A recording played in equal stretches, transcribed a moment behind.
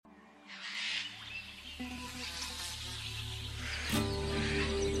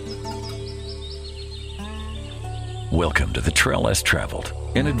Welcome to the Trail Less Traveled,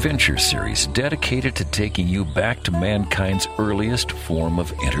 an adventure series dedicated to taking you back to mankind's earliest form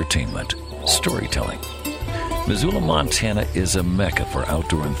of entertainment, storytelling. Missoula, Montana is a mecca for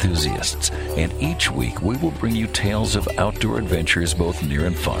outdoor enthusiasts, and each week we will bring you tales of outdoor adventures both near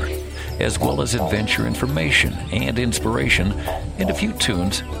and far, as well as adventure information and inspiration, and a few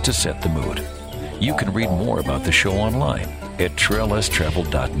tunes to set the mood. You can read more about the show online at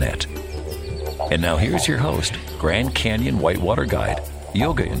traillesstravel.net. And now here's your host, Grand Canyon Whitewater guide,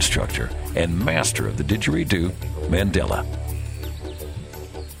 yoga instructor, and master of the didgeridoo, Mandela.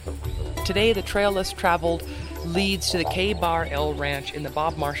 Today, the Trail Less Traveled leads to the K-Bar L Ranch in the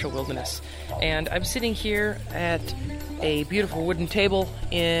Bob Marshall Wilderness. And I'm sitting here at a beautiful wooden table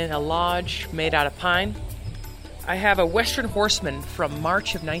in a lodge made out of pine. I have a Western Horseman from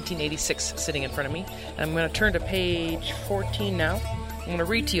March of 1986 sitting in front of me. And I'm going to turn to page 14 now. I'm going to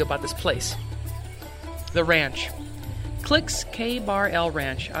read to you about this place. The ranch. Click's K-Bar L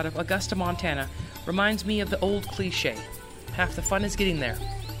Ranch out of Augusta, Montana reminds me of the old cliche. Half the fun is getting there.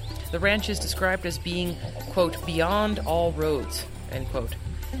 The ranch is described as being, quote, beyond all roads, end quote.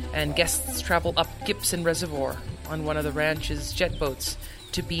 And guests travel up Gibson Reservoir on one of the ranch's jet boats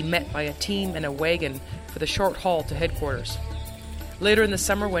to be met by a team and a wagon for the short haul to headquarters. Later in the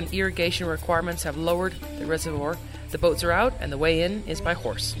summer, when irrigation requirements have lowered the reservoir, the boats are out and the way in is by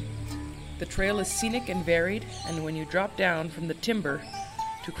horse. The trail is scenic and varied, and when you drop down from the timber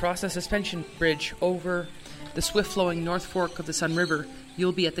to cross a suspension bridge over the swift-flowing North Fork of the Sun River,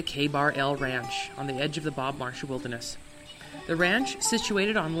 you'll be at the K-Bar L Ranch on the edge of the Bob Marshall Wilderness. The ranch,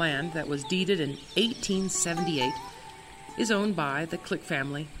 situated on land that was deeded in 1878, is owned by the Click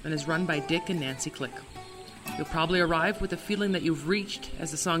family and is run by Dick and Nancy Click. You'll probably arrive with the feeling that you've reached,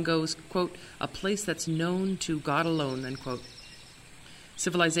 as the song goes, quote, a place that's known to God alone, end quote.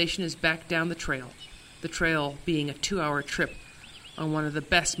 Civilization is back down the trail being a 2-hour trip on one of the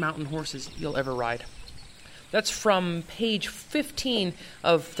best mountain horses you'll ever ride. That's from page 15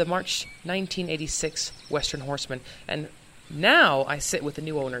 of the March 1986 Western Horseman. And now I sit with the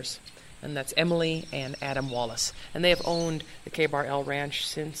new owners, and that's Emily and Adam Wallace. And they have owned the K-Bar L Ranch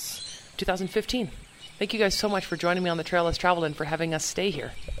since 2015. Thank you guys so much for joining me on the Trail Less Traveled and for having us stay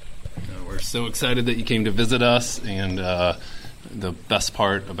here. We're so excited that you came to visit us, and the best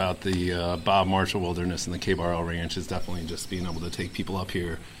part about the Bob Marshall Wilderness and the K-Bar L Ranch is definitely just being able to take people up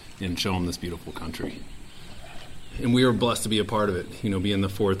here and show them this beautiful country. And we were blessed to be a part of it. You know, being the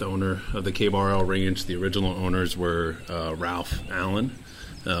fourth owner of the K-Bar L Ranch, the original owners were Ralph Allen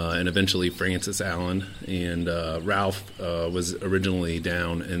and eventually Francis Allen. And Ralph was originally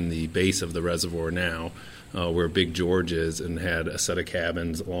down in the base of the reservoir now, where Big George is, and had a set of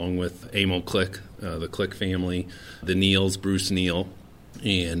cabins along with Emil Click, the Click family, the Neils, Bruce Neal,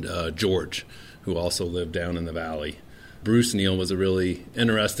 and George, who also lived down in the valley. Bruce Neal was a really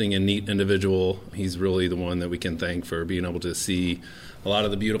interesting and neat individual. He's really the one that we can thank for being able to see a lot of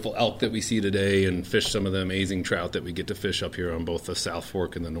the beautiful elk that we see today and fish some of the amazing trout that we get to fish up here on both the South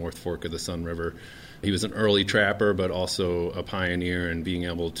Fork and the North Fork of the Sun River. He was an early trapper, but also a pioneer in being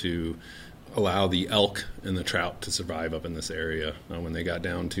able to allow the elk and the trout to survive up in this area. When they got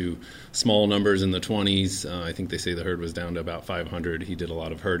down to small numbers in the 20s, I think they say the herd was down to about 500. He did a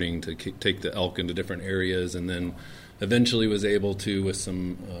lot of herding to take the elk into different areas, and then eventually was able to, with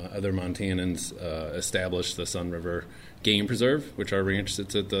some other Montanans, establish the Sun River Game Preserve, which our ranch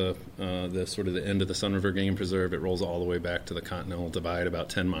sits at the sort of the end of the Sun River Game Preserve. It rolls all the way back to the Continental Divide, about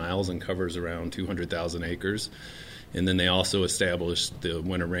 10 miles, and covers around 200,000 acres. And then they also established the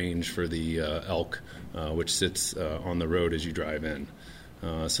winter range for the elk, which sits on the road as you drive in.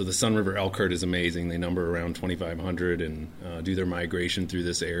 So the Sun River elk herd is amazing. They number around 2,500 and do their migration through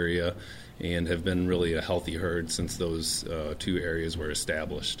this area, and have been really a healthy herd since those two areas were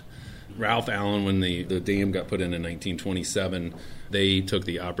established. Ralph Allen, when the dam got put in 1927, they took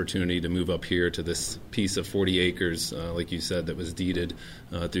the opportunity to move up here to this piece of 40 acres, like you said, that was deeded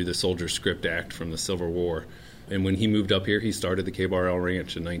through the Soldier Script Act from the Civil War. And when he moved up here, he started the K-Bar L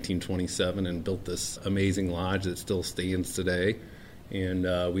Ranch in 1927 and built this amazing lodge that still stands today.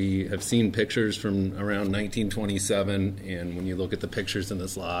 And we have seen pictures from around 1927, and when you look at the pictures in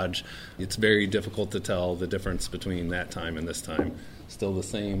this lodge, it's very difficult to tell the difference between that time and this time. Still the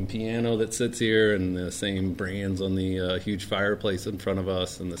same piano that sits here, and the same brands on the huge fireplace in front of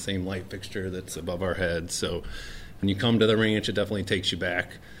us, and the same light fixture that's above our heads. So when you come to the ranch, it definitely takes you back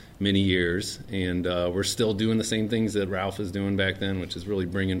many years, and we're still doing the same things that Ralph was doing back then, which is really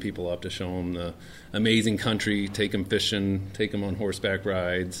bringing people up to show them the amazing country, take them fishing, take them on horseback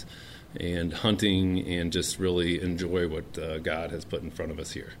rides, and hunting, and just really enjoy what God has put in front of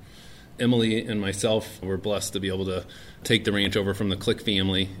us here. Emily and myself were blessed to be able to take the ranch over from the Click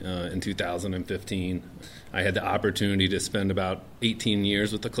family in 2015. I had the opportunity to spend about 18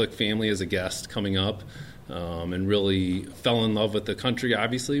 years with the Click family as a guest coming up, and really fell in love with the country,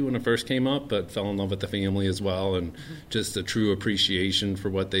 obviously, when it first came up, but fell in love with the family as well, and just a true appreciation for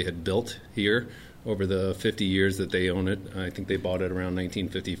what they had built here over the 50 years that they own it. I think they bought it around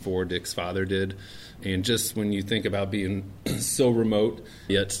 1954, Dick's father did. And just when you think about being so remote,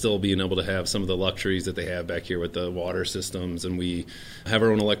 yet still being able to have some of the luxuries that they have back here with the water systems. And we have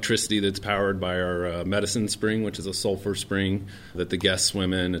our own electricity that's powered by our medicine spring, which is a sulfur spring that the guests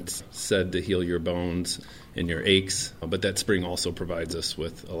swim in. It's said to heal your bones and your aches. But that spring also provides us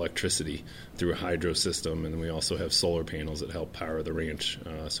with electricity through a hydro system. And we also have solar panels that help power the ranch,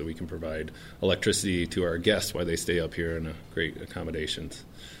 so we can provide electricity to our guests while they stay up here in great accommodations.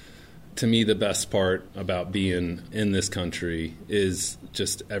 To me, the best part about being in this country is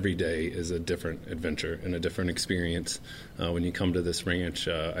just every day is a different adventure and a different experience. When you come to this ranch,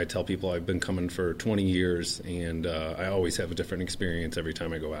 I tell people I've been coming for 20 years, and I always have a different experience every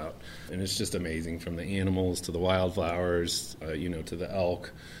time I go out. And it's just amazing, from the animals to the wildflowers, to the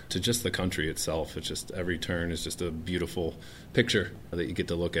elk, to just the country itself. It's just every turn is just a beautiful picture that you get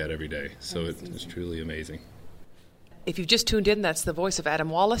to look at every day. So it's truly amazing. If you've just tuned in, that's the voice of Adam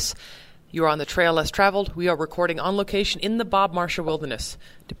Wallace. You're on the Trail Less Traveled. We are recording on location in the Bob Marshall Wilderness.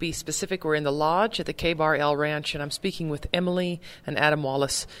 To be specific, we're in the lodge at the K-Bar L Ranch, and I'm speaking with Emily and Adam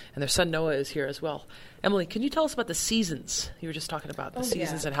Wallace, and their son Noah is here as well. Emily, can you tell us about the seasons? You were just talking about the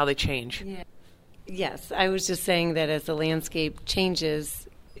seasons and how they change. Yeah. Yes, I was just saying that as the landscape changes,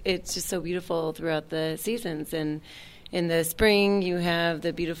 it's just so beautiful throughout the seasons. And in the spring, you have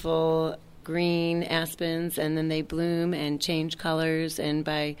the beautiful green aspens, and then they bloom and change colors, and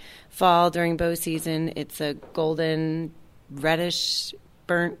by fall during bow season it's a golden reddish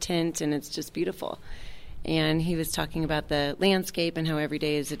burnt tint, and it's just beautiful. And he was talking about the landscape and how every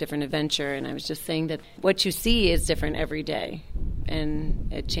day is a different adventure, and I was just saying that what you see is different every day,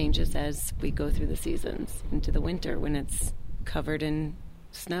 and it changes as we go through the seasons into the winter when it's covered in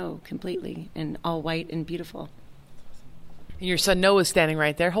snow completely and all white and beautiful. Your son Noah is standing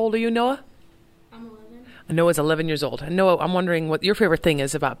right there. How old are you, Noah? I'm 11. Noah's 11 years old. And Noah, I'm wondering what your favorite thing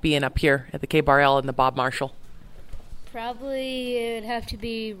is about being up here at the K-Bar L and the Bob Marshall. Probably it would have to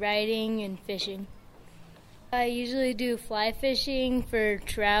be riding and fishing. I usually do fly fishing for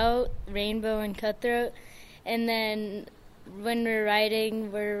trout, rainbow, and cutthroat. And then when we're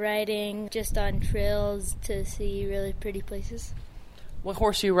riding just on trails to see really pretty places. What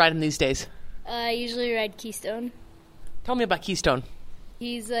horse are you riding these days? I usually ride Keystone. Tell me about Keystone.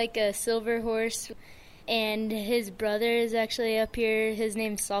 He's like a silver horse, and his brother is actually up here. His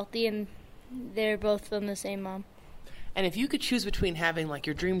name's Salty, and they're both from the same mom. And if you could choose between having like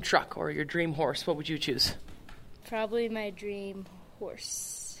your dream truck or your dream horse, what would you choose? Probably my dream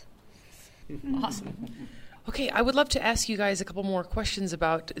horse. Awesome. Okay, I would love to ask you guys a couple more questions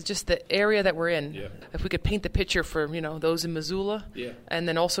about just the area that we're in. Yeah. If we could paint the picture for, those in Missoula. Yeah. And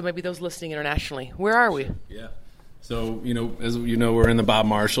then also maybe those listening internationally. Where are we? Yeah. So, as you know, we're in the Bob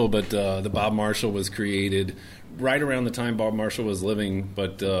Marshall, but the Bob Marshall was created right around the time Bob Marshall was living,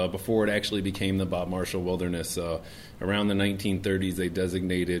 but before it actually became the Bob Marshall Wilderness. Around the 1930s, they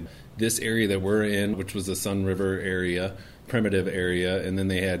designated this area that we're in, which was the Sun River area, primitive area, and then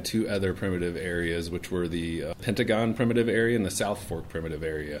they had two other primitive areas, which were the Pentagon primitive area and the South Fork primitive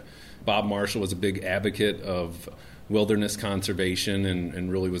area. Bob Marshall was a big advocate of wilderness conservation and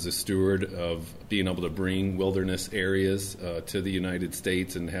really was a steward of being able to bring wilderness areas to the United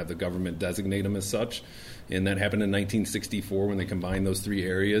States and have the government designate them as such. And that happened in 1964 when they combined those three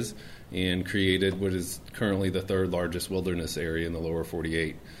areas and created what is currently the third largest wilderness area in the lower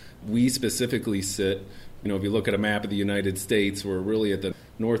 48. We specifically sit, if you look at a map of the United States, we're really at the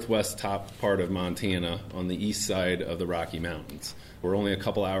northwest top part of Montana on the east side of the Rocky Mountains. We're only a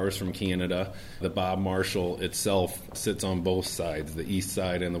couple hours from Canada. The Bob Marshall itself sits on both sides, the east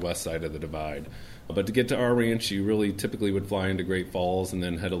side and the west side of the divide. But to get to our ranch, you really typically would fly into Great Falls and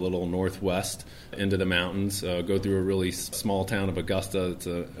then head a little northwest into the mountains, go through a really small town of Augusta. It's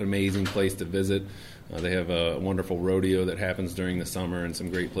an amazing place to visit. They have a wonderful rodeo that happens during the summer and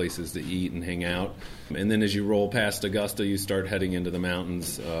some great places to eat and hang out. And then as you roll past Augusta, you start heading into the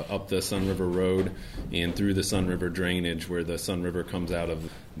mountains, up the Sun River Road and through the Sun River drainage where the Sun River comes out of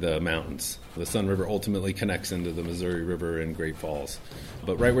the mountains. The Sun River ultimately connects into the Missouri River in Great Falls.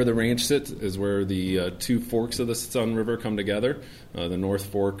 But right where the ranch sits is where the two forks of the Sun River come together. The North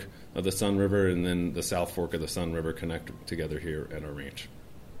Fork of the Sun River and then the South Fork of the Sun River connect together here at our ranch.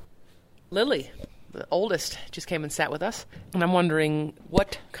 Lily, the oldest, just came and sat with us. And I'm wondering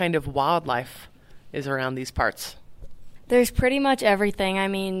what kind of wildlife is around these parts. There's pretty much everything. I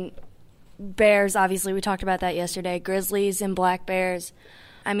mean, bears, obviously, we talked about that yesterday. Grizzlies and black bears.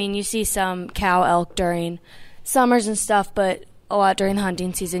 I mean, you see some cow elk during summers and stuff, but a lot during the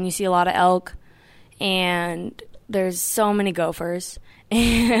hunting season. You see a lot of elk, and there's so many gophers,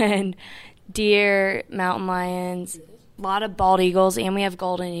 and deer, mountain lions, a lot of bald eagles, and we have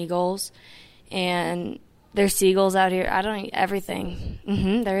golden eagles, and there's seagulls out here. Everything.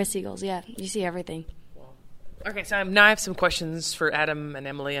 There is seagulls, yeah. You see everything. Okay, so now I have some questions for Adam and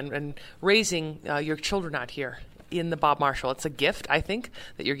Emily, and raising your children out here in the Bob Marshall. It's a gift, I think,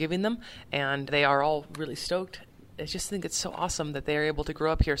 that you're giving them, and they are all really stoked. I just think it's so awesome that they're able to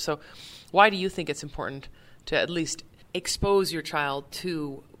grow up here. So why do you think it's important to at least expose your child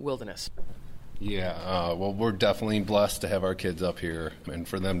to wilderness? Yeah, well, we're definitely blessed to have our kids up here and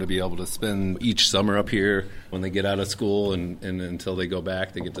for them to be able to spend each summer up here when they get out of school and until they go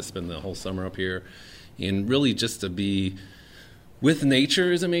back, they get to spend the whole summer up here. And really just to be with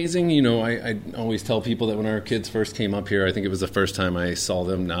nature is amazing. You know, I always tell people that when our kids first came up here, I think it was the first time I saw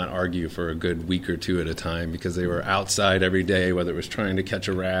them not argue for a good week or two at a time because they were outside every day, whether it was trying to catch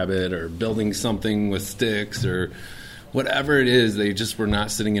a rabbit or building something with sticks or whatever it is. They just were not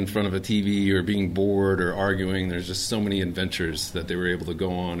sitting in front of a TV or being bored or arguing. There's just so many adventures that they were able to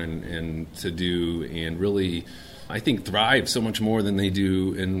go on and to do and really, I think, thrive so much more than they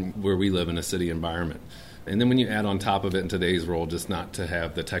do in where we live in a city environment. And then when you add on top of it in today's world, just not to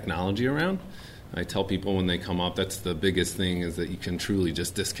have the technology around, I tell people when they come up, that's the biggest thing is that you can truly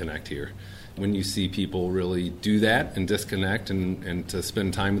just disconnect here. When you see people really do that and disconnect and to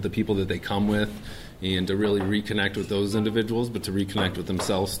spend time with the people that they come with and to really reconnect with those individuals, but to reconnect with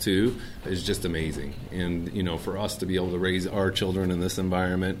themselves too, is just amazing. And, you know, for us to be able to raise our children in this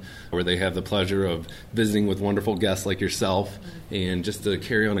environment where they have the pleasure of visiting with wonderful guests like yourself and just to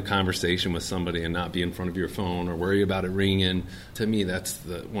carry on a conversation with somebody and not be in front of your phone or worry about it ringing, to me, that's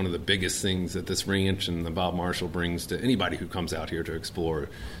one of the biggest things that this ranch and the Bob Marshall brings to anybody who comes out here to explore.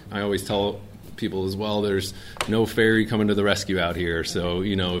 I always tell people as well, there's no fairy coming to the rescue out here. So,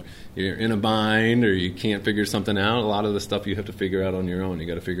 you know, you're in a bind or you can't figure something out, a lot of the stuff you have to figure out on your own. You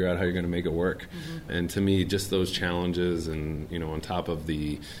got to figure out how you're going to make it work. And to me, just those challenges and, you know, on top of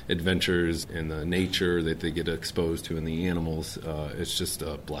the adventures and the nature that they get exposed to and the animals, it's just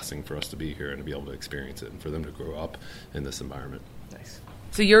a blessing for us to be here and to be able to experience it and for them to grow up in this environment. Nice.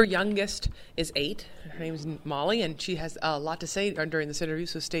 So your youngest is 8. Her name is Molly, and she has a lot to say during this interview,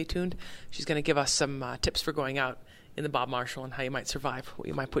 so stay tuned. She's going to give us some tips for going out in the Bob Marshall and how you might survive, what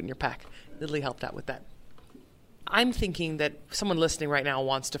you might put in your pack. Lily helped out with that. I'm thinking that someone listening right now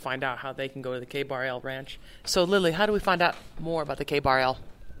wants to find out how they can go to the K-Bar-L Ranch. So, Lily, how do we find out more about the K-Bar-L?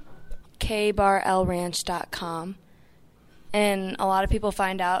 KBarLRanch.com. And a lot of people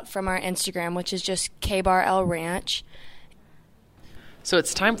find out from our Instagram, which is just K-Bar-L Ranch. So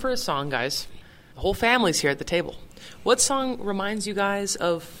it's time for a song, guys. The whole family's here at the table. What song reminds you guys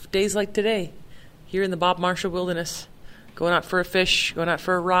of days like today, here in the Bob Marshall Wilderness, going out for a fish, going out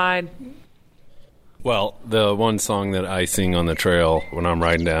for a ride? Well, the one song that I sing on the trail when I'm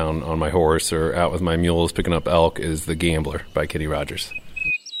riding down on my horse or out with my mules picking up elk is The Gambler by Kenny Rogers.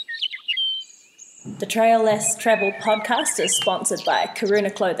 The Trail Less Travel podcast is sponsored by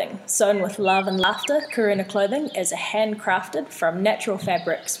Karuna Clothing. Sewn with love and laughter, Karuna Clothing is handcrafted from natural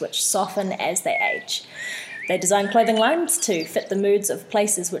fabrics which soften as they age. They design clothing lines to fit the moods of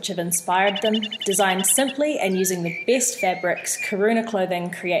places which have inspired them. Designed simply and using the best fabrics, Karuna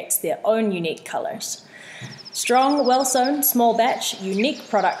Clothing creates their own unique colours. Strong, well-sewn, small batch, unique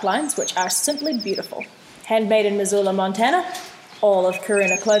product lines which are simply beautiful. Handmade in Missoula, Montana. All of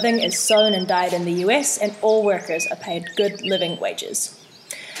Karuna Clothing is sewn and dyed in the US, and all workers are paid good living wages.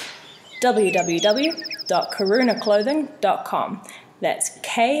 www.karunaclothing.com. That's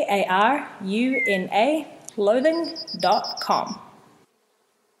Karuna clothing.com.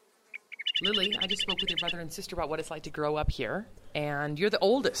 Lily, I just spoke with your brother and sister about what it's like to grow up here, and you're the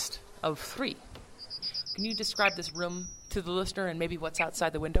oldest of 3. Can you describe this room to the listener and maybe what's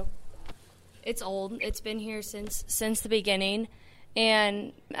outside the window? It's old. It's been here since the beginning.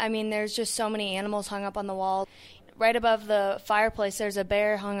 And, I mean, there's just so many animals hung up on the wall. Right above the fireplace, there's a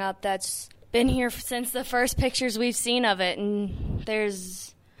bear hung up that's been here since the first pictures we've seen of it. And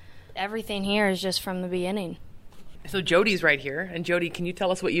there's everything here is just from the beginning. So Jody's right here. And Jody, can you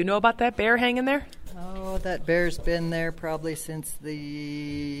tell us what you know about that bear hanging there? Oh, that bear's been there probably since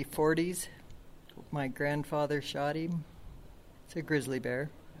the 40s. My grandfather shot him. It's a grizzly bear.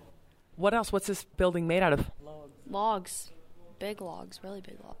 What else? What's this building made out of? Logs. big logs, really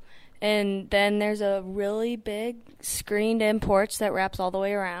big logs. And then there's a really big screened-in porch that wraps all the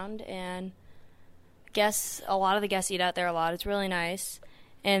way around, and a lot of the guests eat out there a lot. It's really nice,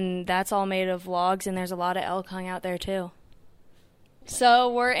 and that's all made of logs, and there's a lot of elk hung out there too.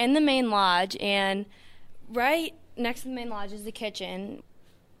 So we're in the main lodge, and right next to the main lodge is the kitchen.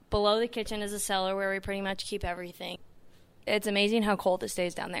 Below the kitchen is a cellar where we pretty much keep everything. It's amazing how cold it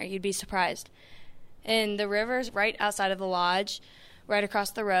stays down there. You'd be surprised. And the river's right outside of the lodge, right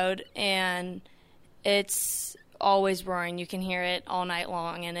across the road, and it's always roaring. You can hear it all night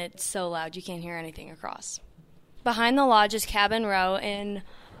long, and it's so loud you can't hear anything across. Behind the lodge is Cabin Row, and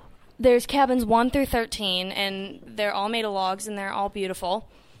there's cabins 1 through 13, and they're all made of logs, and they're all beautiful.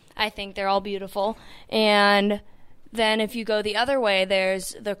 I think they're all beautiful. And then if you go the other way,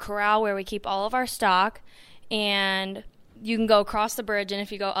 there's the corral where we keep all of our stock, and you can go across the bridge, and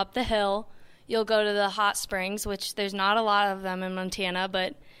if you go up the hill, you'll go to the hot springs, which there's not a lot of them in Montana,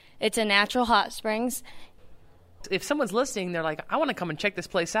 but it's a natural hot springs. If someone's listening, they're like, I want to come and check this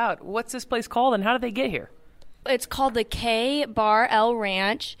place out. What's this place called, and how did they get here? It's called the K-Bar-L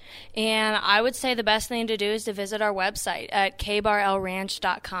Ranch, and I would say the best thing to do is to visit our website at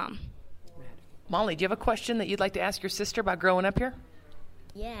kbarlranch.com. Molly, do you have a question that you'd like to ask your sister about growing up here?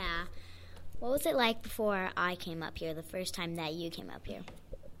 Yeah. What was it like before I came up here, the first time that you came up here?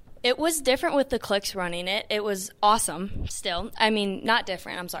 It was different with the cliques running it. It was awesome still. I mean, not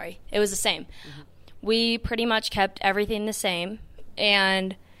different, I'm sorry. It was the same. Mm-hmm. We pretty much kept everything the same,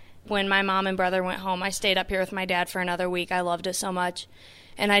 and when my mom and brother went home, I stayed up here with my dad for another week. I loved it so much,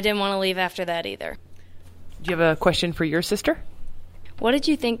 and I didn't want to leave after that either. Do you have a question for your sister? What did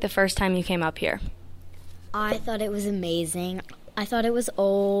you think the first time you came up here? I thought it was amazing. I thought it was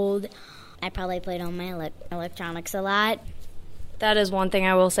old. I probably played on my electronics a lot. That is one thing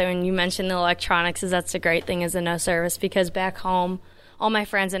I will say when you mention the electronics, is that's the great thing is the no service, because back home, all my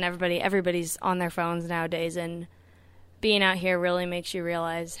friends and everybody's on their phones nowadays, and being out here really makes you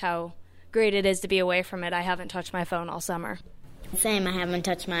realize how great it is to be away from it. I haven't touched my phone all summer. Same, I haven't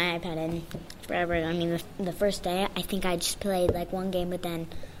touched my iPad in forever. I mean, the first day, I think I just played like one game, but then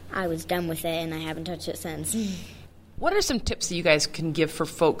I was done with it, and I haven't touched it since. What are some tips that you guys can give for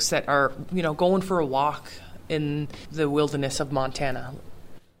folks that are, going for a walk in the wilderness of Montana?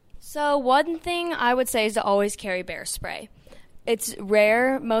 So one thing I would say is to always carry bear spray. It's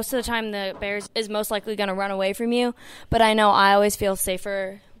rare. Most of the time the bear is most likely going to run away from you, but I know I always feel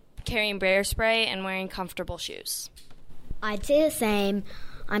safer carrying bear spray and wearing comfortable shoes. I'd say the same.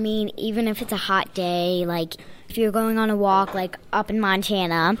 I mean, even if it's a hot day, like if you're going on a walk like up in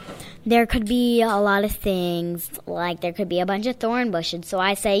Montana, there could be a lot of things, like there could be a bunch of thorn bushes. So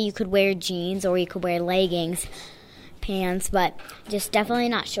I say you could wear jeans or you could wear leggings, pants, but just definitely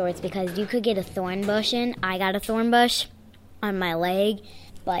not shorts, because you could get a thorn bush in. I got a thorn bush on my leg,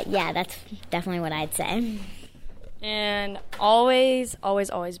 but yeah, that's definitely what I'd say. And always,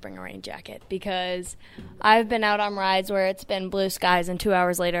 always, always bring a rain jacket, because I've been out on rides where it's been blue skies and 2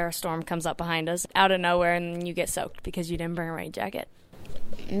 hours later a storm comes up behind us out of nowhere and you get soaked because you didn't bring a rain jacket.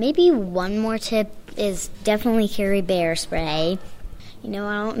 Maybe one more tip is definitely carry bear spray. I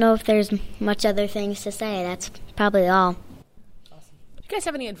don't know if there's much other things to say. That's probably all. Awesome. Do you guys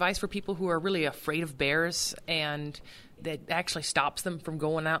have any advice for people who are really afraid of bears and that actually stops them from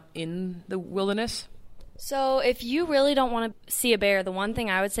going out in the wilderness? So if you really don't want to see a bear, the one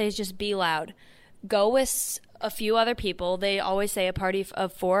thing I would say is just be loud. Go with a few other people. They always say a party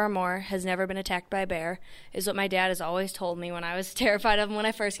of 4 or more has never been attacked by a bear, is what my dad has always told me when I was terrified of them when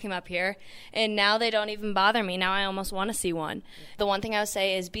I first came up here. And now they don't even bother me. Now I almost want to see one. The one thing I would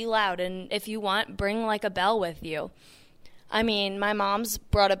say is be loud, and if you want, bring like a bell with you. I mean, my mom's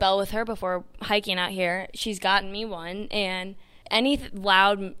brought a bell with her before hiking out here. She's gotten me one, and any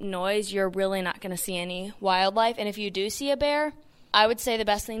loud noise, you're really not going to see any wildlife. And if you do see a bear, I would say the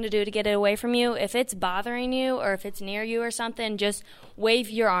best thing to do to get it away from you, if it's bothering you or if it's near you or something, just wave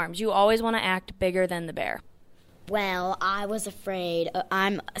your arms. You always want to act bigger than the bear. Well, I was afraid.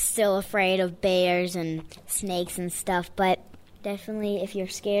 I'm still afraid of bears and snakes and stuff, but definitely if you're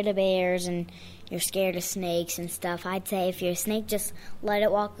scared of bears and you're scared of snakes and stuff, I'd say if you're a snake, just let it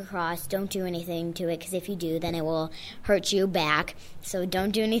walk across. Don't do anything to it, because if you do, then it will hurt you back. So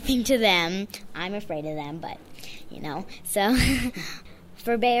don't do anything to them. I'm afraid of them, but, So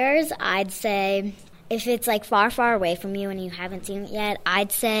for bears, I'd say if it's like far, far away from you and you haven't seen it yet,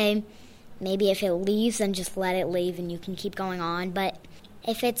 I'd say maybe if it leaves, then just let it leave and you can keep going on. But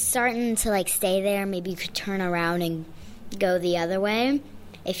if it's starting to like stay there, maybe you could turn around and go the other way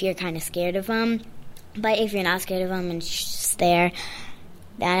if you're kind of scared of them. But if you're not scared of them and it's just there,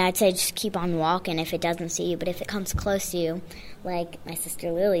 then I'd say just keep on walking if it doesn't see you. But if it comes close to you, like my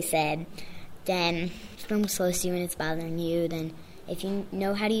sister Lily said, then if someone's close to you and it's bothering you, then if you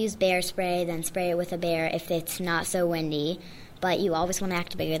know how to use bear spray, then spray it with a bear if it's not so windy, but you always want to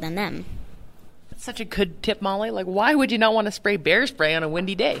act bigger than them. That's such a good tip, Molly. Like, why would you not want to spray bear spray on a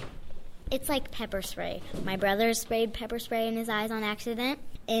windy day? It's like pepper spray. My brother sprayed pepper spray in his eyes on accident,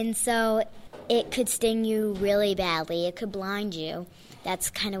 and so it could sting you really badly. It could blind you. That's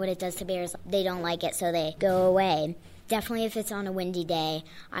kind of what it does to bears. They don't like it, so they go away. Definitely if it's on a windy day,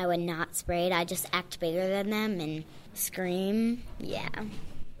 I would not spray it. I just act bigger than them and scream. Yeah.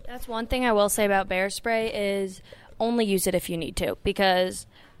 That's one thing I will say about bear spray is only use it if you need to, because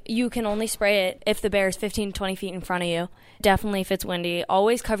you can only spray it if the bear is 15 to 20 feet in front of you. Definitely if it's windy.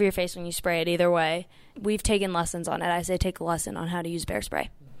 Always cover your face when you spray it either way. We've taken lessons on it. I say take a lesson on how to use bear spray.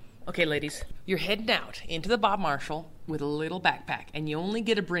 Okay, ladies, you're heading out into the Bob Marshall with a little backpack, and you only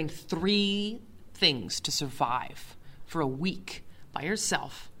get to bring 3 things to survive for a week by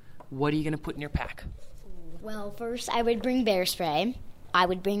yourself. What are you going to put in your pack? Well, first I would bring bear spray. I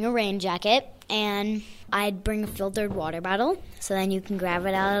would bring a rain jacket, and I'd bring a filtered water bottle, so then you can grab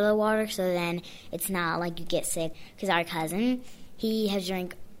it out of the water, so then it's not like you get sick. Because our cousin, he has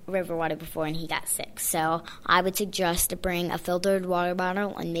drank river water before, and he got sick. So I would suggest to bring a filtered water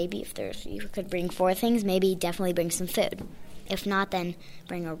bottle, and maybe if you could bring 4 things, maybe definitely bring some food. If not, then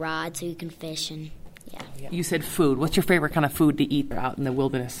bring a rod so you can fish, and yeah. You said food. What's your favorite kind of food to eat out in the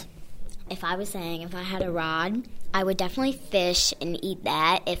wilderness? If I was saying if I had a rod, I would definitely fish and eat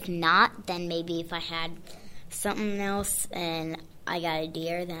that. If not, then maybe if I had something else and I got a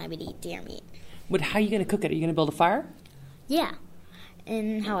deer, then I would eat deer meat. But how are you going to cook it? Are you going to build a fire? Yeah.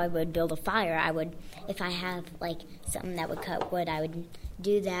 And how I would build a fire, I would, if I have like something that would cut wood, I would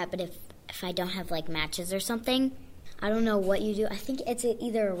do that. But if I don't have like matches or something, I don't know what you do. I think it's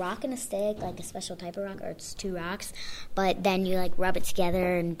either a rock and a stick, like a special type of rock, or it's 2 rocks. But then you like rub it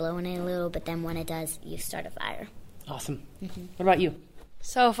together and blow in it a little, but then when it does, you start a fire. Awesome. Mm-hmm. What about you?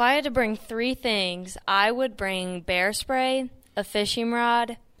 So if I had to bring 3 things, I would bring bear spray, a fishing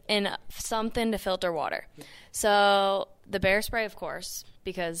rod, and something to filter water. So the bear spray, of course,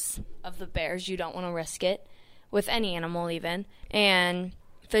 because of the bears, you don't want to risk it with any animal even. And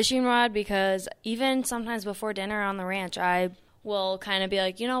fishing rod, because even sometimes before dinner on the ranch, I will kind of be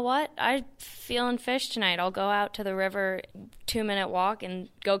like, you know what, I'm feeling fish tonight. I'll go out to the river, 2-minute walk, and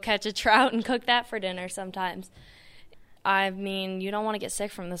go catch a trout and cook that for dinner sometimes. I mean, you don't want to get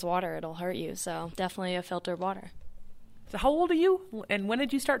sick from this water. It'll hurt you, so definitely a filtered water. So how old are you, and when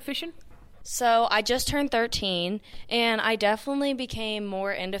did you start fishing? So I just turned 13, and I definitely became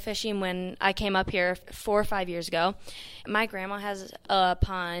more into fishing when I came up here 4 or 5 years ago. My grandma has a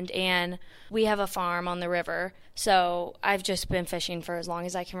pond, and we have a farm on the river, so I've just been fishing for as long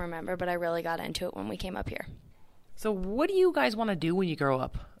as I can remember, but I really got into it when we came up here. So what do you guys want to do when you grow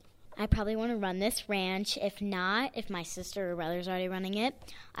up? I probably want to run this ranch. If not, if my sister or brother's already running it,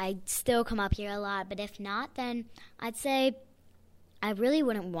 I'd still come up here a lot, but if not, then I'd say I really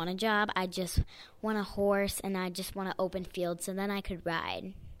wouldn't want a job. I just want a horse, and I just want an open field, so then I could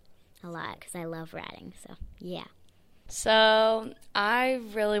ride a lot because I love riding. So, yeah. So I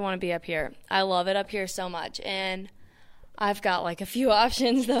really want to be up here. I love it up here so much, and I've got like a few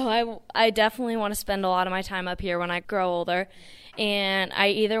options, though. I definitely want to spend a lot of my time up here when I grow older, and I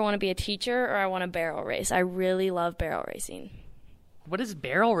either want to be a teacher or I want to barrel race. I really love barrel racing. What is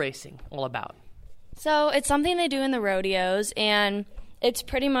barrel racing all about? So it's something they do in the rodeos, and it's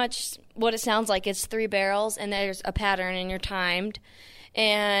pretty much what it sounds like. It's 3 barrels, and there's a pattern, and you're timed,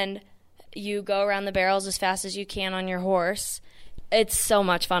 and you go around the barrels as fast as you can on your horse. It's so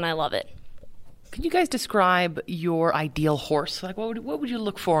much fun. I love it. Can you guys describe your ideal horse? Like, what would you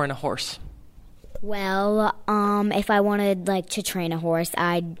look for in a horse? Well, if I wanted, like, to train a horse,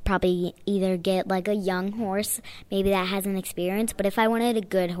 I'd probably either get, like, a young horse, maybe that hasn't experience. But if I wanted a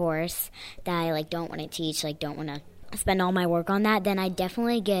good horse that I, like, don't want to teach, like, don't want to spend all my work on that, then I'd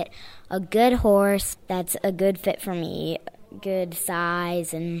definitely get a good horse that's a good fit for me, good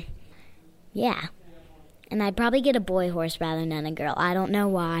size, and, yeah. And I'd probably get a boy horse rather than a girl. I don't know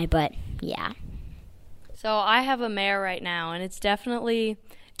why, but, yeah. So I have a mare right now, and it's definitely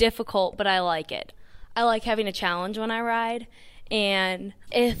difficult, but I like it. I like having a challenge when I ride, and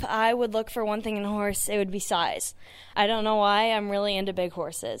if I would look for one thing in a horse, it would be size. I don't know why, I'm really into big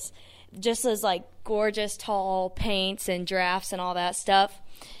horses. Just as like gorgeous tall paints and drafts and all that stuff,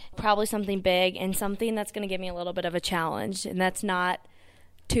 probably something big and something that's going to give me a little bit of a challenge, and that's not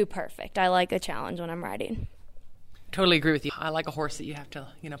too perfect. I like a challenge when I'm riding. Totally agree with you. I like a horse that you have to,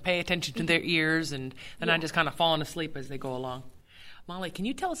 pay attention to their ears and not just kind of falling asleep as they go along. Molly, can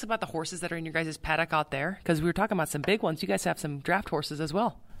you tell us about the horses that are in your guys' paddock out there? Because we were talking about some big ones. You guys have some draft horses as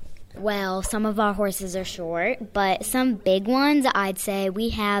well. Well, some of our horses are short, but some big ones, I'd say we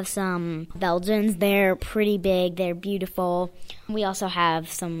have some Belgians. They're pretty big. They're beautiful. We also have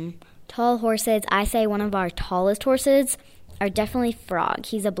some tall horses. I say one of our tallest horses are definitely Frog.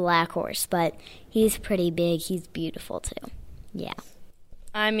 He's a black horse, but he's pretty big. He's beautiful, too. Yeah.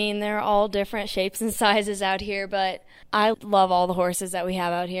 I mean, they're all different shapes and sizes out here, but I love all the horses that we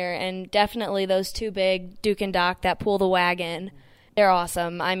have out here, and definitely those two big, Duke and Doc, that pull the wagon, they're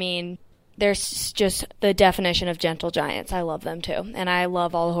awesome. I mean, they're just the definition of gentle giants. I love them, too, and I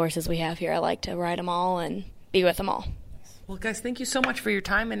love all the horses we have here. I like to ride them all and be with them all. Well, guys, thank you so much for your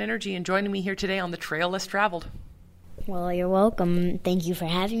time and energy and joining me here today on the Trail Less Traveled. Well, you're welcome. Thank you for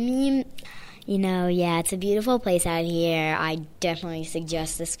having me. You know, yeah, it's a beautiful place out here. I definitely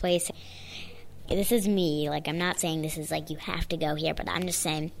suggest this place. This is me. Like, I'm not saying this is like you have to go here, but I'm just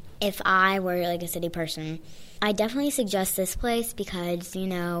saying if I were like a city person, I definitely suggest this place because, you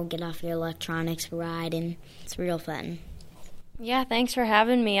know, get off your electronics, ride, and it's real fun. Yeah, thanks for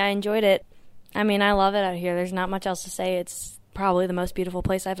having me. I enjoyed it. I mean, I love it out here. There's not much else to say. It's probably the most beautiful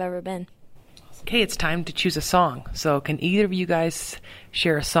place I've ever been. Okay, it's time to choose a song. So can either of you guys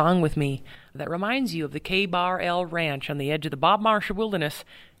share a song with me that reminds you of the K-Bar L Ranch on the edge of the Bob Marshall Wilderness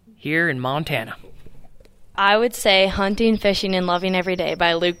here in Montana? I would say Hunting, Fishing, and Loving Every Day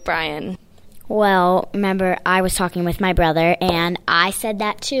by Luke Bryan. Well, remember, I was talking with my brother, and I said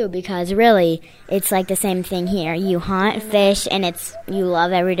that too because really, it's like the same thing here. You hunt, fish, and you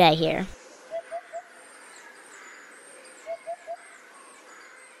love every day here.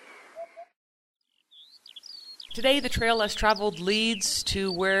 Today, the Trail Less Traveled leads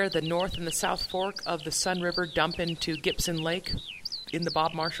to where the North and the South Fork of the Sun River dump into Gibson Lake in the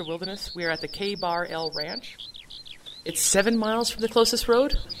Bob Marshall Wilderness. We are at the K-Bar L Ranch. It's 7 miles from the closest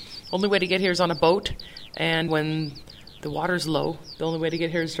road. Only way to get here is on a boat, and when the water's low, the only way to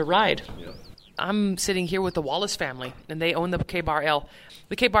get here is to ride. Yep. I'm sitting here with the Wallace family, and they own the K-Bar L.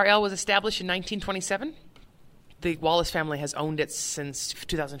 The K-Bar L was established in 1927. The Wallace family has owned it since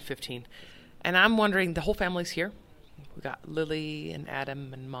 2015. And I'm wondering, the whole family's here. We've got Lily and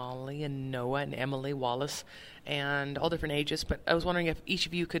Adam and Molly and Noah and Emily Wallace and all different ages. But I was wondering if each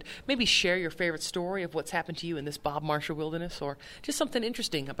of you could maybe share your favorite story of what's happened to you in this Bob Marshall Wilderness, or just something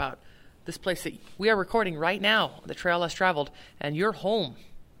interesting about this place that we are recording right now, the Trail Less Traveled, and you're home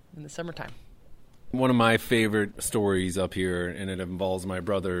in the summertime. One of my favorite stories up here, and it involves my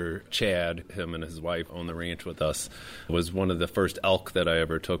brother Chad. Him and his wife own the ranch with us. Was one of the first elk that I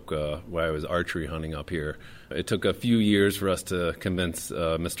ever took when I was archery hunting up here. It took a few years for us to convince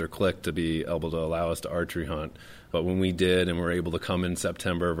Mr. Click to be able to allow us to archery hunt. But when we did and were able to come in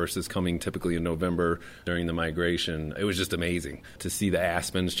September versus coming typically in November during the migration, it was just amazing to see the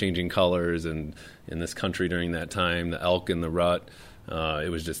aspens changing colors and in this country during that time, the elk in the rut. It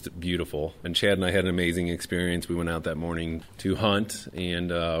was just beautiful. And Chad and I had an amazing experience. We went out that morning to hunt,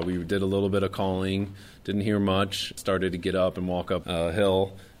 and we did a little bit of calling. Didn't hear much. Started to get up and walk up a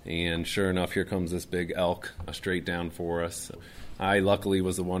hill, and sure enough, here comes this big elk straight down for us. I luckily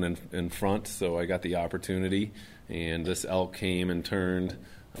was the one in front, so I got the opportunity. And this elk came and turned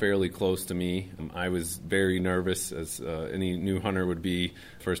fairly close to me. I was very nervous, as any new hunter would be,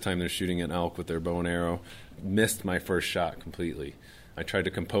 first time they're shooting an elk with their bow and arrow. Missed my first shot completely. I tried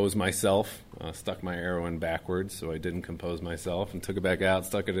to compose myself, stuck my arrow in backwards, so I didn't compose myself, and took it back out,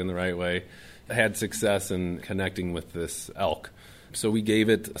 stuck it in the right way. I had success in connecting with this elk. So we gave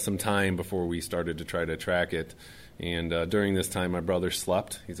it some time before we started to try to track it. And during this time, my brother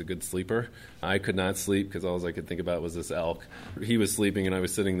slept. He's a good sleeper. I could not sleep because all I could think about was this elk. He was sleeping, and I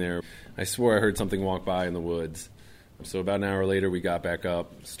was sitting there. I swore I heard something walk by in the woods. So about an hour later, we got back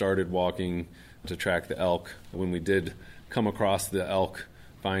up, started walking to track the elk. When we did come across the elk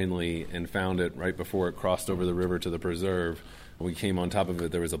finally and found it right before it crossed over the river to the preserve, we came on top of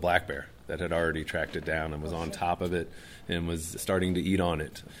it. There was a black bear that had already tracked it down and was on top of it and was starting to eat on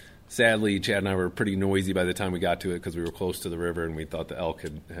it. Sadly, Chad and I were pretty noisy by the time we got to it because we were close to the river and we thought the elk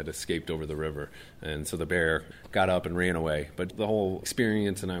had escaped over the river. And so the bear got up and ran away. But the whole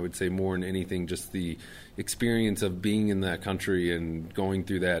experience, and I would say more than anything, just the experience of being in that country and going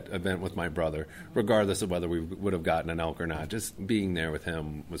through that event with my brother, regardless of whether we would have gotten an elk or not, just being there with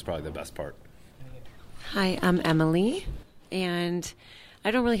him was probably the best part. Hi, I'm Emily, and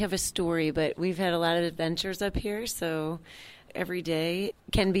I don't really have a story, but we've had a lot of adventures up here, so every day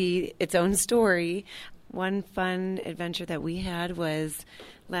can be its own story. One fun adventure that we had was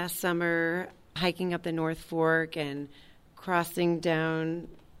last summer hiking up the North Fork and crossing down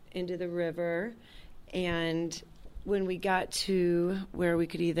into the river, and when we got to where we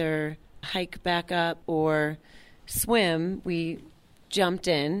could either hike back up or swim, we jumped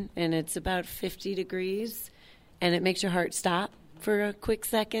in, and it's about 50 degrees, and it makes your heart stop for a quick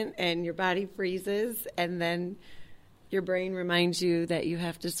second, and your body freezes, and then your brain reminds you that you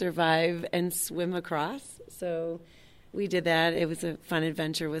have to survive and swim across. So we did that. It was a fun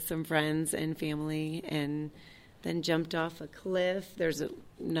adventure with some friends and family, and then jumped off a cliff. There's a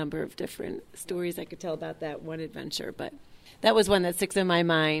number of different stories I could tell about that one adventure, but that was one that sticks in my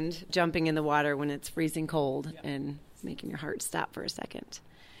mind, jumping in the water when it's freezing cold and making your heart stop for a second.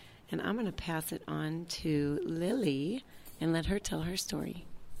 And I'm going to pass it on to Lily and let her tell her story.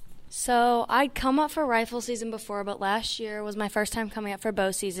 So I'd come up for rifle season before, but last year was my first time coming up for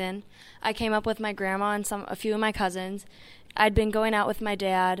bow season. I came up with my grandma and a few of my cousins. I'd been going out with my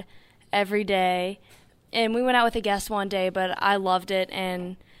dad every day, and we went out with a guest one day, but I loved it,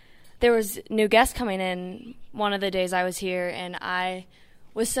 and there was new guests coming in one of the days I was here, and I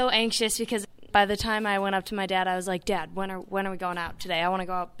was so anxious because by the time I went up to my dad, I was like, Dad, when are we going out today? I want to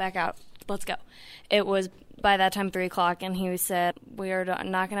go back out. Let's go. It was by that time 3 o'clock, and he said, we are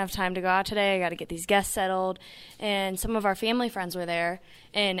not going to have time to go out today. I got to get these guests settled. And some of our family friends were there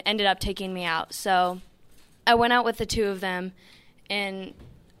and ended up taking me out. So I went out with the two of them, and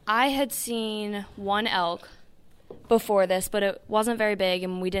I had seen one elk before this, but it wasn't very big,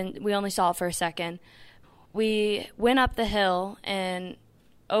 and we only saw it for a second. We went up the hill and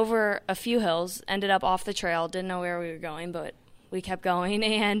over a few hills, ended up off the trail, didn't know where we were going, but we kept going,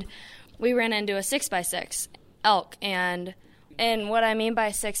 and we ran into a 6x6 elk. And what I mean by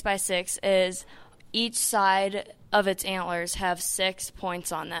 6x6 is each side of its antlers have 6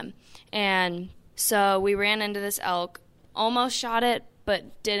 points on them. And so we ran into this elk, almost shot it,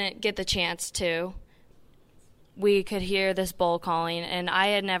 but didn't get the chance to. We could hear this bull calling, and I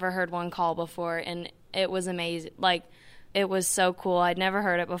had never heard one call before, and it was amazing. Like, it was so cool. I'd never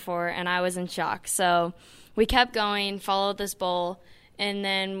heard it before, and I was in shock. So we kept going, followed this bull, and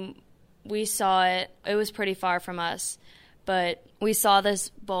then we saw it. It was pretty far from us, but we saw this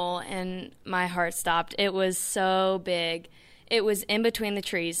bull, and my heart stopped. It was so big. It was in between the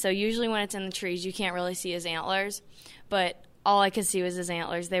trees. So usually when it's in the trees, you can't really see his antlers, but all I could see was his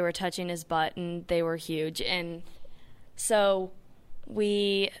antlers. They were touching his butt, and they were huge. And so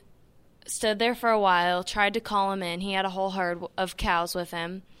we stood there for a while, tried to call him in. He had a whole herd of cows with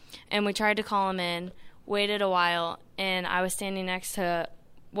him, and we tried to call him in, waited a while, and I was standing next to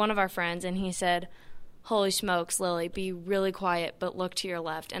one of our friends, and he said, "Holy smokes, Lily, be really quiet, but look to your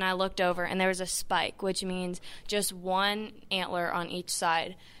left." And I looked over, and there was a spike, which means just one antler on each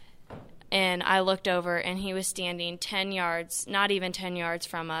side. And I looked over, and he was standing 10 yards, not even 10 yards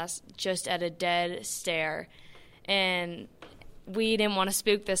from us, just at a dead stare. And we didn't want to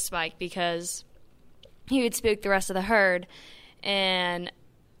spook this spike because he would spook the rest of the herd. And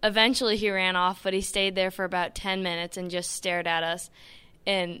eventually he ran off, but he stayed there for about 10 minutes and just stared at us.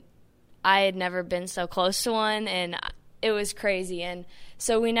 And I had never been so close to one, and it was crazy. And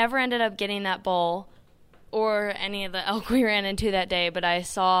so we never ended up getting that bull or any of the elk we ran into that day, but I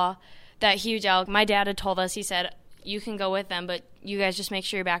saw that huge elk. My dad had told us, he said, "You can go with them, but you guys just make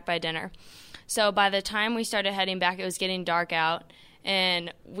sure you're back by dinner." So by the time we started heading back, it was getting dark out,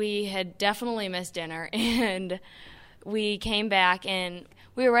 and we had definitely missed dinner. And we came back, and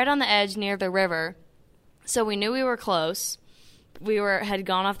we were right on the edge near the river, so we knew we were close. We had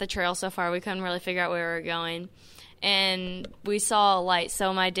gone off the trail so far, we couldn't really figure out where we were going. And we saw a light.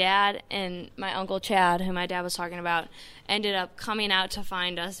 So my dad and my Uncle Chad, who my dad was talking about, ended up coming out to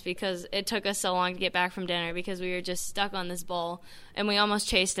find us because it took us so long to get back from dinner because we were just stuck on this bull. And we almost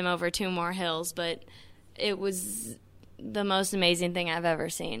chased him over 2 more hills, but it was the most amazing thing I've ever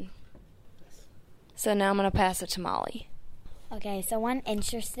seen. So now I'm going to pass it to Molly. Okay, so one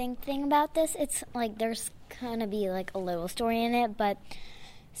interesting thing about this, it's like there's going to be like a little story in it, but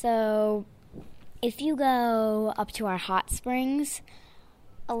so if you go up to our hot springs,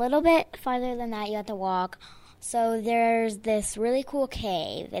 a little bit farther than that you have to walk. So there's this really cool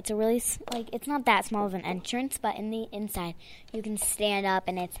cave. It's a really, it's not that small of an entrance, but in the inside you can stand up,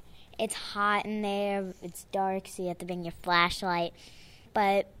 and it's hot in there, it's dark, so you have to bring your flashlight.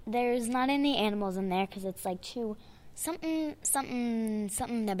 But there's not any animals in there because it's like too... Something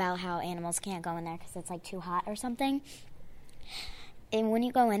about how animals can't go in there because it's like too hot or something. And when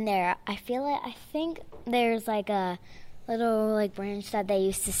you go in there, I think there's like a little like branch that they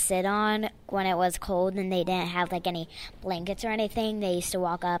used to sit on when it was cold and they didn't have like any blankets or anything. They used to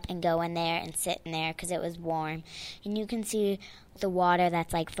walk up and go in there and sit in there because it was warm. And you can see the water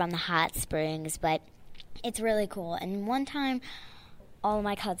that's like from the hot springs, but it's really cool. And one time, all of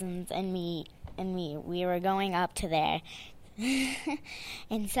my cousins and me and we were going up to there.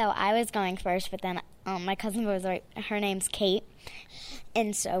 And so I was going first, but then my cousin was right. Her name's Kate.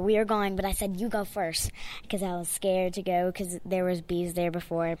 And so we were going, but I said, you go first, because I was scared to go because there was bees there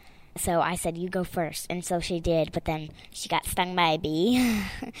before. So I said, you go first. And so she did, but then she got stung by a bee.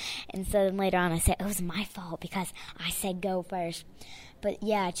 And so then later on I said, it was my fault because I said go first. But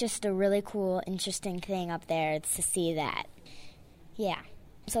yeah, it's just a really cool, interesting thing up there to see that. Yeah.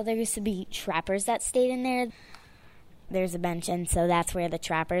 So there used to be trappers that stayed in there. There's a bench, and so that's where the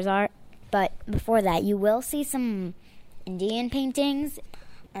trappers are. But before that, you will see some Indian paintings,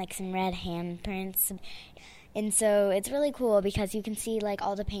 like some red handprints. And so it's really cool because you can see like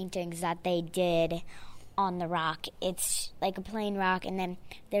all the paintings that they did on the rock. It's like a plain rock, and then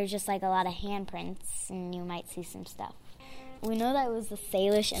there's just like a lot of handprints, and you might see some stuff. We know that it was the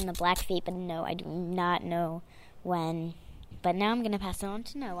Salish and the Blackfeet, but no, I do not know when. But now I'm going to pass it on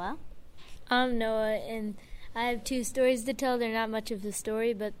to Noah. I'm Noah, and I have 2 stories to tell. They're not much of a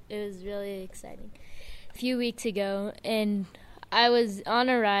story, but it was really exciting. A few weeks ago, and I was on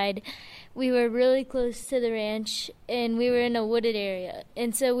a ride. We were really close to the ranch, and we were in a wooded area.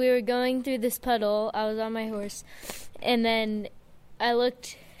 And so we were going through this puddle. I was on my horse, and then I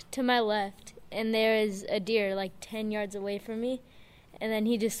looked to my left, and there is a deer like 10 yards away from me. And then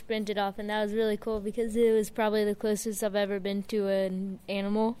he just sprinted off, and that was really cool because it was probably the closest I've ever been to an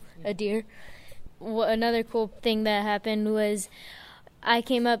animal, a deer. Another cool thing that happened was I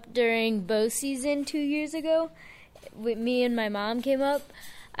came up during bow season 2 years ago. Me and my mom came up.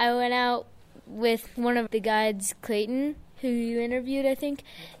 I went out with one of the guides, Clayton, who you interviewed, I think.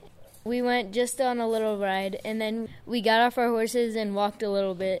 We went just on a little ride, and then we got off our horses and walked a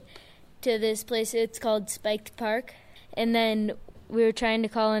little bit to this place. It's called Spiked Park. And then we were trying to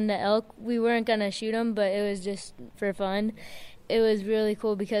call in the elk. We weren't going to shoot them, but it was just for fun. It was really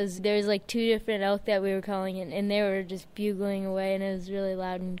cool because there was like 2 different elk that we were calling in, and they were just bugling away, and it was really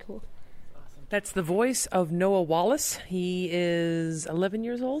loud and cool. That's the voice of Noah Wallace. He is 11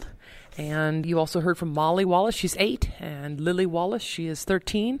 years old. And you also heard from Molly Wallace. She's 8. And Lily Wallace, she is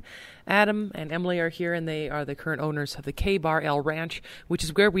 13. Adam and Emily are here, and they are the current owners of the K-Bar L Ranch, which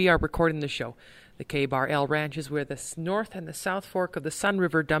is where we are recording the show. The K-Bar L Ranch is where the north and the south fork of the Sun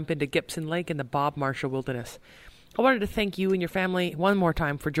River dump into Gibson Lake in the Bob Marshall Wilderness. I wanted to thank you and your family one more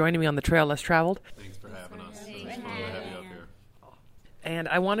time for joining me on the Trail Less Traveled. Thanks for having us. It's fun to have you up here. And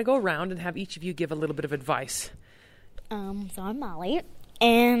I want to go around and have each of you give a little bit of advice. So I'm Molly,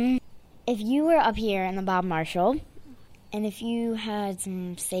 and if you were up here in the Bob Marshall, and if you had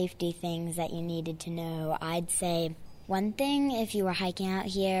some safety things that you needed to know, I'd say one thing, if you were hiking out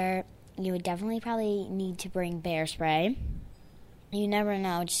here, you would definitely probably need to bring bear spray. You never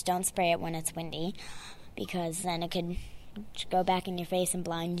know, just don't spray it when it's windy, because then it could go back in your face and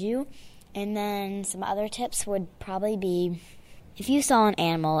blind you. And then some other tips would probably be, if you saw an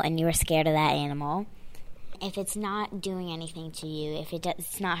animal and you were scared of that animal, if it's not doing anything to you, if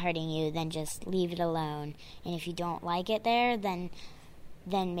it's not hurting you, then just leave it alone. And if you don't like it there, then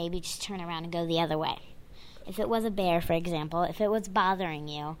maybe just turn around and go the other way. If it was a bear, for example, if it was bothering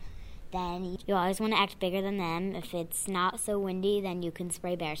you, then you always want to act bigger than them. If it's not so windy, then you can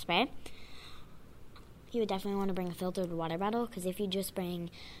spray bear spray. You would definitely want to bring a filtered water bottle, because if you just bring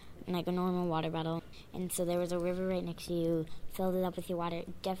like a normal water bottle, and so there was a river right next to you, filled it up with your water,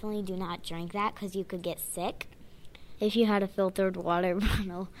 definitely do not drink that because you could get sick. If you had a filtered water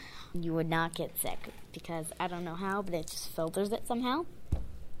bottle, you would not get sick because I don't know how, but it just filters it somehow.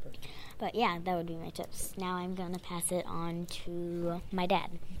 But yeah, that would be my tips. Now I'm going to pass it on to my dad.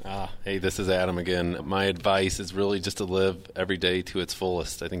 Hey, this is Adam again. My advice is really just to live every day to its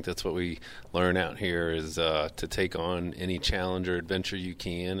fullest. I think that's what we learn out here is to take on any challenge or adventure you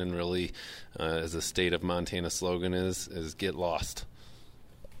can, and really, as the state of Montana slogan is get lost.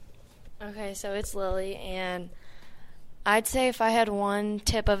 Okay, so it's Lily, and I'd say if I had one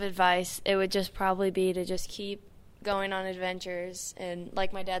tip of advice, it would just probably be to just keep going on adventures and,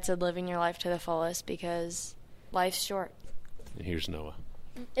 like my dad said, living your life to the fullest, because life's short. And here's Noah.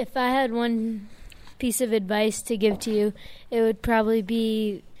 If I had one piece of advice to give to you, it would probably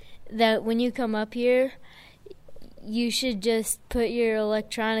be that when you come up here, you should just put your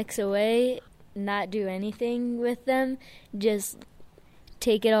electronics away, not do anything with them, just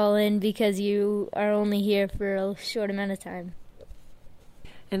take it all in because you are only here for a short amount of time.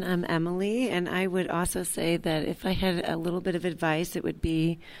 And I'm Emily, and I would also say that if I had a little bit of advice, it would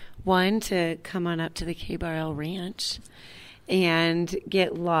be, one, to come on up to the K-Bar L Ranch and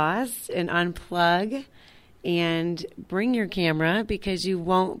get lost and unplug and bring your camera, because you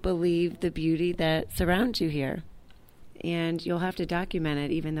won't believe the beauty that surrounds you here. and you'll have to document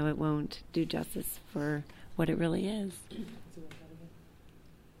it, even though it won't do justice for what it really is.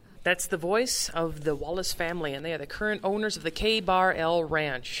 That's the voice of the Wallace family, and they are the current owners of the K-Bar L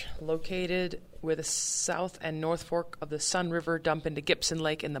Ranch, located where the south and north fork of the Sun River dump into Gibson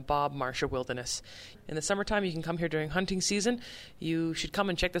Lake in the Bob Marshall Wilderness. In the summertime, you can come here during hunting season. You should come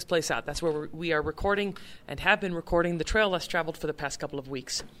and check this place out. That's where we are recording and have been recording The Trail Less Traveled for the past couple of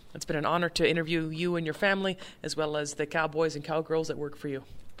weeks. It's been an honor to interview you and your family, as well as the cowboys and cowgirls that work for you.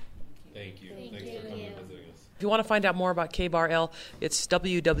 Thank you. Thanks for coming and visiting us. If you want to find out more about K-Bar L, it's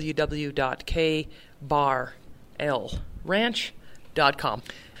www.kbarlranch.com.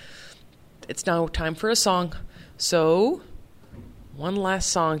 It's now time for a song. So, one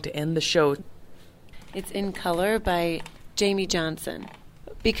last song to end the show. It's In Color by Jamie Johnson,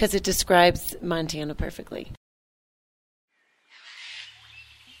 because it describes Montana perfectly.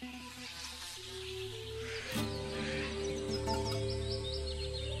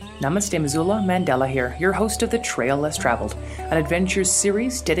 Namaste Missoula, Mandela here, your host of The Trail Less Traveled, an adventures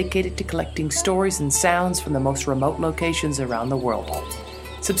series dedicated to collecting stories and sounds from the most remote locations around the world.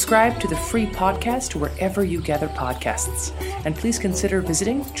 Subscribe to the free podcast wherever you gather podcasts, and please consider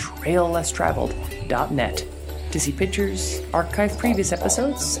visiting traillesstraveled.net to see pictures, archive previous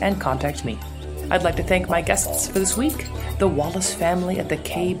episodes, and contact me. I'd like to thank my guests for this week, the Wallace family at the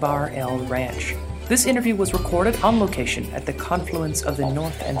K-Bar L Ranch. This interview was recorded on location at the confluence of the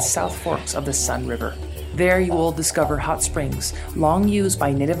North and South Forks of the Sun River. There you will discover hot springs, long used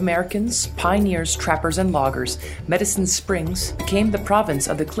by Native Americans, pioneers, trappers, and loggers. Medicine Springs became the province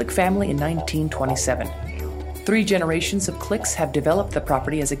of the Click family in 1927. 3 generations of Clicks have developed the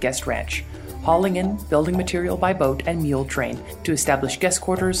property as a guest ranch, hauling in building material by boat and mule train to establish guest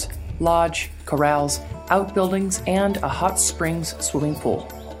quarters, lodge, corrals, outbuildings, and a hot springs swimming pool.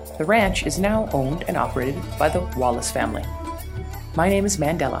 The ranch is now owned and operated by the Wallace family. My name is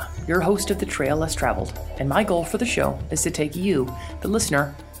Mandela, your host of The Trail Less Traveled, and my goal for the show is to take you, the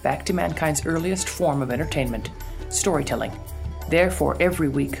listener, back to mankind's earliest form of entertainment, storytelling. Therefore, every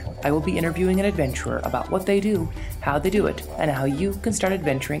week, I will be interviewing an adventurer about what they do, how they do it, and how you can start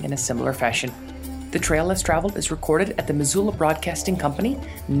adventuring in a similar fashion. The Trail Less Traveled is recorded at the Missoula Broadcasting Company,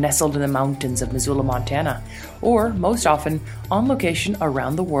 nestled in the mountains of Missoula, Montana, or, most often, on location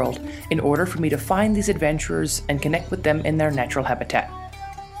around the world, in order for me to find these adventurers and connect with them in their natural habitat.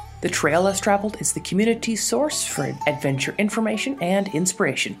 The Trail Less Traveled is the community source for adventure information and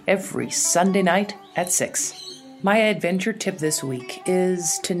inspiration every Sunday night at 6. My adventure tip this week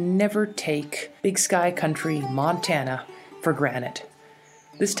is to never take Big Sky Country, Montana, for granted.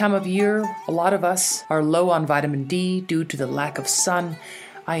 This time of year, a lot of us are low on vitamin D due to the lack of sun.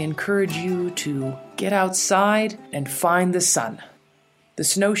 I encourage you to get outside and find the sun. The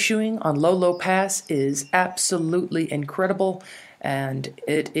snowshoeing on Lolo Pass is absolutely incredible, and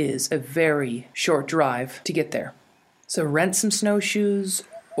it is a very short drive to get there. So rent some snowshoes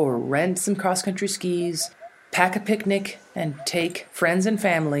or rent some cross-country skis, pack a picnic, and take friends and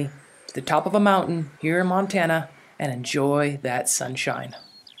family to the top of a mountain here in Montana and enjoy that sunshine.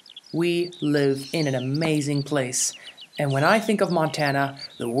 We live in an amazing place, and when I think of Montana,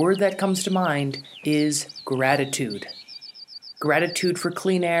 the word that comes to mind is gratitude. Gratitude for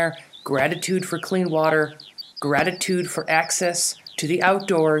clean air, gratitude for clean water, gratitude for access to the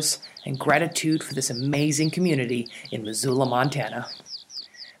outdoors, and gratitude for this amazing community in Missoula, Montana.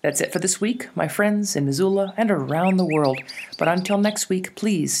 That's it for this week, my friends in Missoula and around the world. But until next week,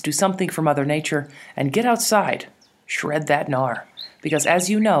 please do something for Mother Nature and get outside. Shred that gnar. Because as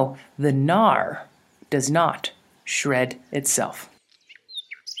you know, the gnar does not shred itself.